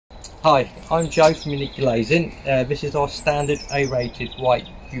Hi, I'm Joe from Unique Glazing. This is our standard A-rated white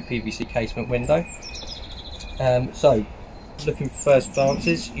UPVC casement window. So, looking for first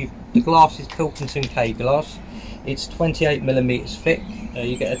glances, the glass is Pilkington K glass. It's 28mm thick.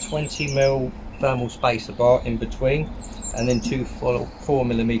 You get a 20mm thermal spacer bar in between, and then two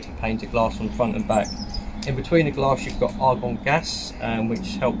 4mm painted glass on front and back. In between the glass you've got argon gas,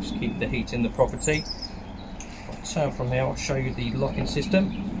 which helps keep the heat in the property. If I turn from here, I'll show you the locking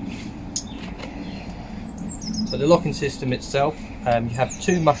system. So the locking system itself, you have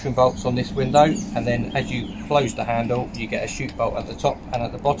two mushroom bolts on this window, and then as you close the handle you get a chute bolt at the top and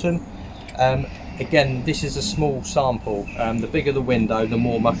at the bottom. Again, this is a small sample. The bigger the window, the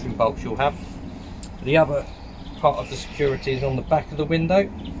more mushroom bolts you'll have. The other part of the security is on the back of the window,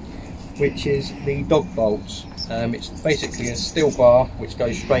 which is the dog bolts. It's basically a steel bar which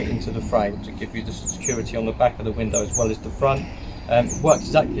goes straight into the frame to give you the security on the back of the window as well as the front. It works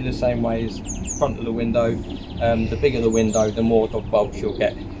exactly the same way as the front of the window. The bigger the window, the more dog bolts you'll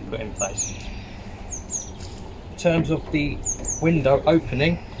get put in place. In terms of the window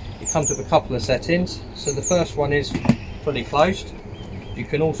opening, it comes with a couple of settings. So the first one is fully closed. You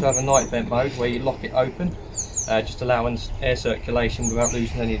can also have a night vent mode where you lock it open, just allowing air circulation without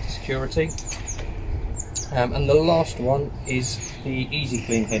losing any of the security. And the last one is the Easy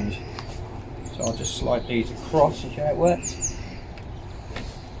Clean hinge. So I'll just slide these across and show how it works.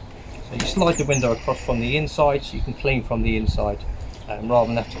 So you slide the window across from the inside so you can clean from the inside, rather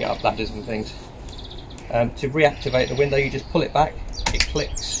than have to get up ladders and things. To reactivate the window you just pull it back, it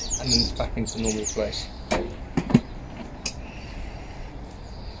clicks, and then it's back into normal place.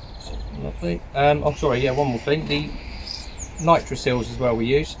 Lovely. Oh sorry, yeah, one more thing, the nitro seals as well we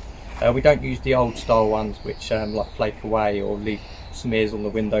use. We don't use the old style ones which like flake away or leave smears on the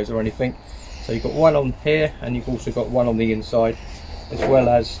windows or anything. So you've got one on here, and you've also got one on the inside, as well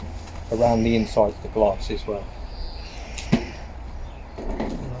as around the inside of the glass as well.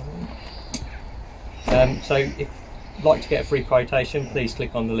 So if you'd like to get a free quotation, please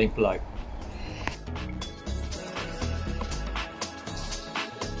click on the link below.